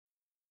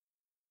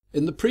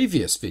In the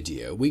previous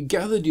video, we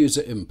gathered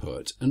user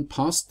input and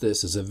passed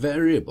this as a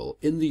variable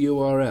in the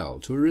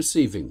URL to a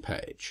receiving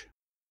page.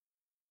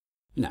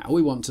 Now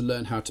we want to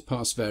learn how to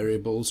pass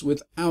variables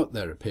without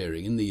their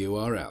appearing in the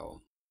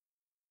URL.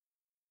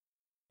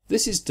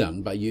 This is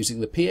done by using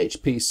the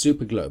PHP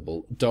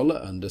superglobal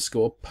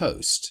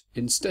 $_post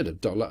instead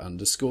of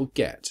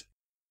 $_get.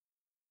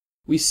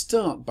 We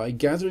start by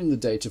gathering the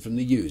data from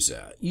the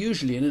user,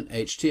 usually in an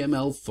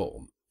HTML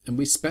form, and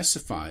we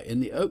specify in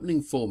the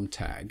opening form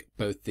tag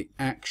both the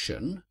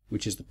action,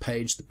 which is the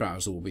page the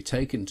browser will be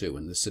taken to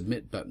when the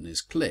submit button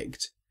is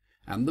clicked,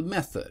 and the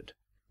method,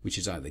 which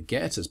is either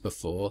get as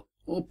before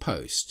or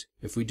post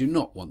if we do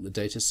not want the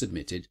data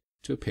submitted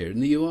to appear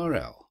in the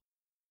URL.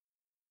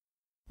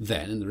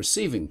 Then in the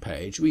receiving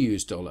page we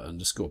use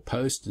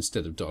 $_post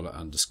instead of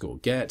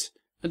 $_get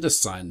and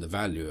assign the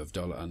value of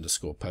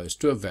 $_post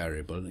to a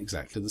variable in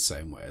exactly the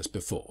same way as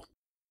before.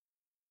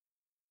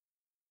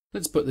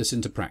 Let's put this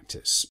into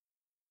practice.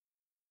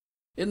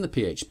 In the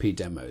PHP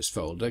demos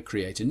folder,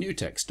 create a new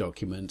text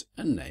document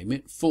and name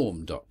it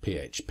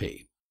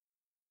form.php.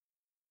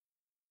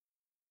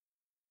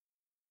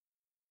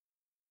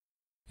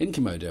 In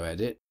Komodo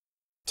Edit,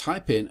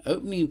 type in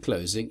opening and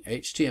closing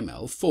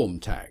HTML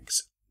form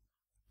tags.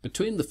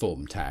 Between the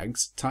form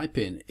tags, type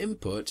in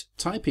input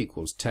type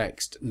equals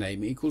text,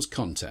 name equals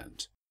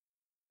content,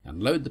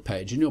 and load the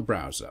page in your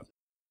browser.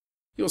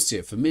 You'll see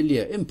a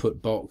familiar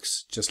input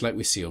box, just like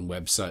we see on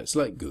websites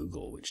like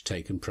Google, which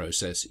take and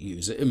process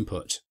user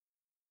input.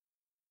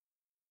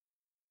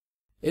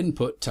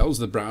 Input tells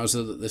the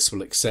browser that this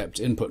will accept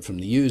input from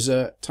the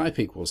user. Type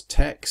equals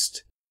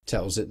text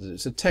tells it that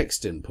it's a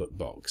text input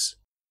box.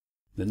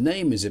 The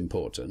name is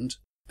important,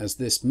 as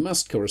this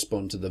must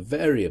correspond to the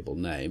variable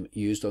name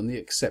used on the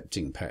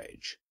accepting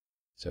page.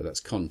 So that's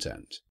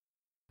content.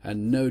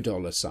 And no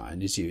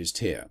 $sign is used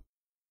here.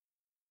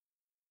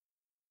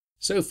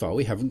 So far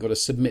we haven't got a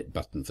submit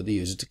button for the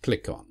user to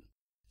click on,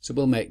 so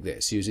we'll make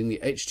this using the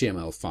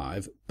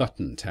HTML5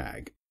 button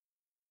tag.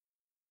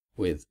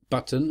 With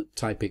button,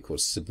 type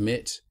equals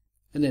submit,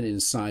 and then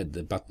inside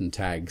the button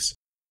tags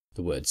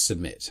the word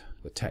submit,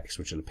 the text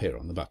which will appear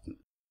on the button.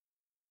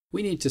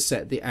 We need to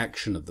set the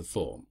action of the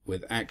form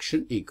with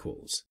action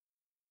equals,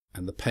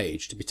 and the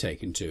page to be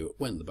taken to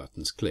when the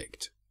button's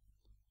clicked.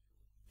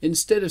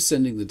 Instead of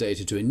sending the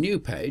data to a new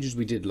page as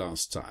we did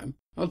last time,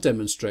 I'll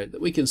demonstrate that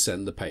we can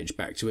send the page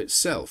back to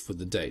itself with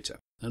the data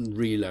and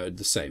reload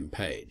the same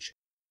page.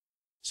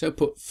 So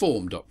put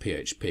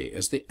form.php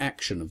as the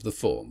action of the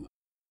form.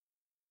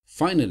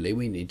 Finally,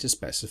 we need to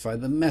specify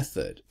the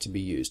method to be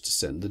used to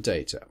send the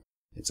data.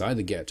 It's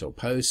either get or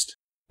post.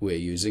 We're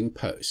using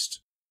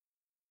post.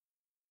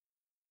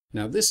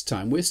 Now this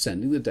time we're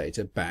sending the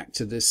data back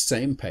to this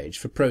same page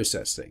for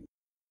processing,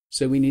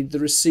 so we need the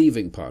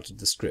receiving part of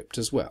the script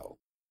as well.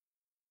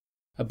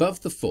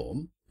 Above the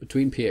form,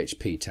 between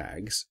PHP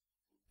tags,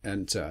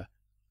 enter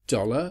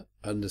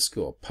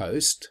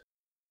 $_post,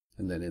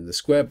 and then in the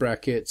square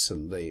brackets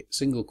and the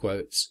single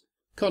quotes,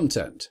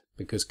 content,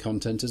 because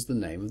content is the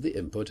name of the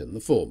input in the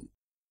form.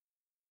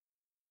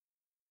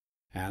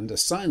 And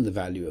assign the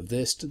value of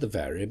this to the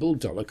variable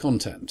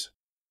 $content.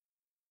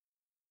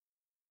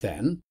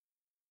 Then,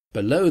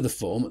 below the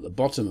form at the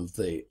bottom of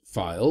the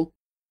file,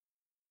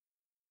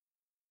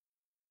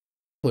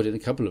 put in a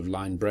couple of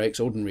line breaks,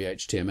 ordinary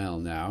HTML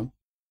now,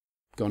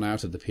 gone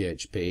out of the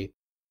PHP,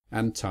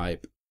 and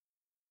type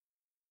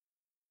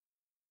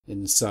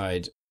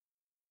inside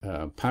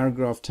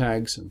paragraph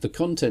tags the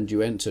content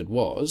you entered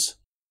was,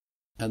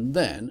 and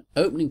then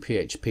opening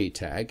PHP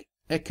tag,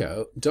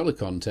 echo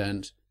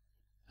 $content,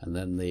 and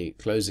then the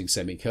closing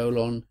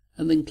semicolon,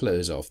 and then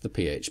close off the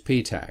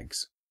PHP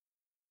tags.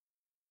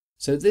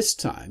 So this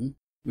time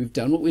we've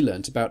done what we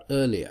learnt about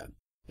earlier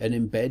and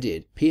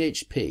embedded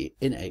PHP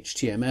in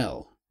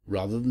HTML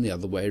rather than the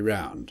other way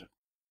round.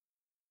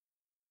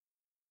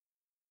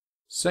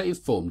 Save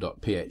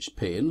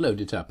form.php and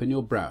load it up in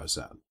your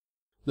browser.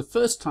 The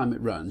first time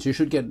it runs you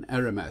should get an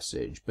error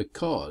message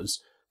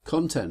because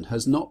content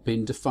has not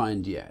been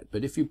defined yet,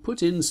 but if you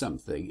put in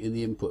something in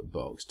the input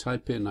box,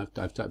 I've typed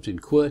in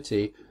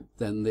QWERTY,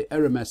 then the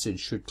error message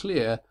should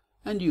clear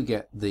and you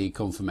get the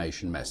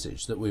confirmation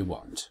message that we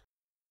want.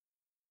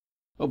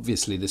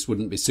 Obviously this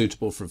wouldn't be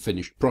suitable for a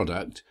finished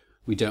product.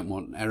 We don't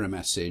want an error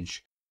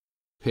message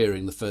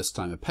appearing the first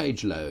time a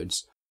page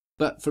loads,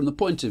 but from the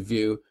point of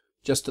view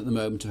just at the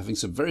moment of having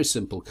some very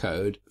simple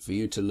code for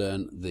you to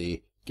learn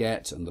the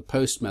get and the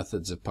post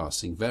methods of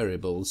passing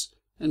variables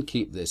and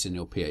keep this in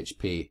your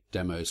PHP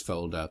demos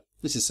folder,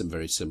 this is some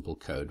very simple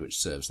code which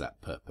serves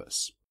that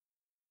purpose.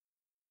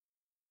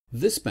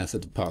 This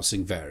method of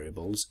passing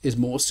variables is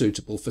more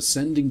suitable for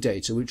sending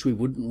data which we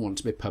wouldn't want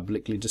to be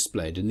publicly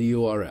displayed in the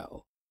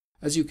URL.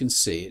 As you can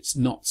see, it's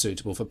not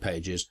suitable for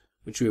pages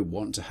which we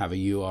want to have a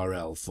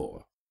URL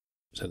for,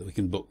 so that we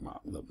can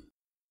bookmark them.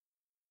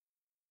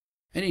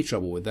 Any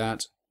trouble with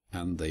that,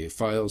 and the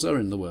files are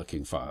in the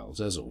working files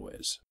as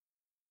always.